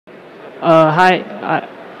Hi,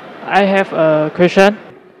 I have a question.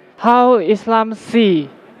 How Islam see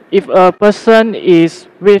if a person is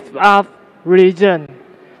without religion,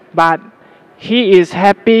 but he is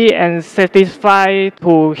happy and satisfied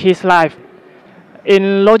to his life?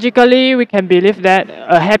 In logically, we can believe that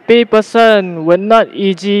a happy person will not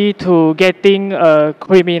easy to getting a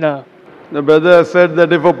criminal. The brother has said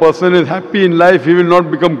that if a person is happy in life, he will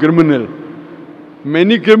not become criminal.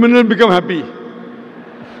 Many criminals become happy.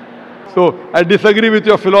 So I disagree with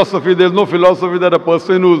your philosophy. There is no philosophy that a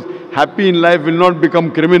person who is happy in life will not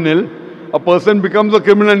become criminal. A person becomes a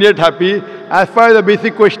criminal and yet happy. As far as the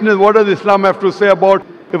basic question is, what does Islam have to say about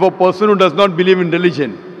if a person who does not believe in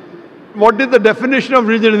religion? What is the definition of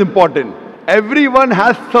religion is important. Everyone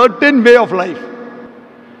has certain way of life.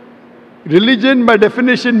 Religion by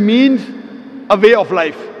definition means a way of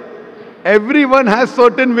life. Everyone has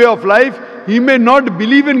certain way of life. He may not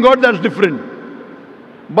believe in God, that's different.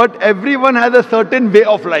 But everyone has a certain way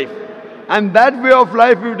of life. And that way of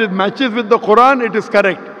life, if it matches with the Quran, it is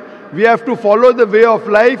correct. We have to follow the way of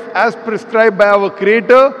life as prescribed by our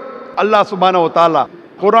Creator, Allah subhanahu wa ta'ala.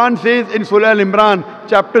 Quran says in Surah Al-Imran,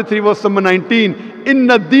 chapter 3, verse number 19,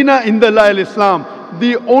 Inna dina indallahi al-Islam.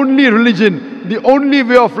 The only religion, the only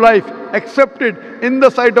way of life accepted in the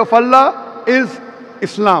sight of Allah is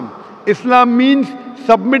Islam. Islam means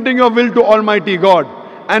submitting your will to Almighty God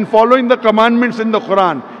and following the commandments in the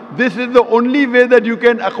Quran. This is the only way that you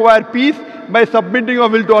can acquire peace, by submitting your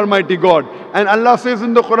will to Almighty God. And Allah says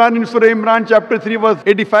in the Quran in Surah Imran chapter 3 verse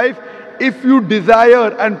 85, if you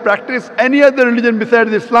desire and practice any other religion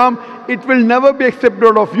besides Islam, it will never be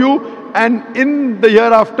accepted of you, and in the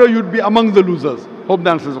hereafter you'd be among the losers. Hope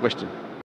that answers the question.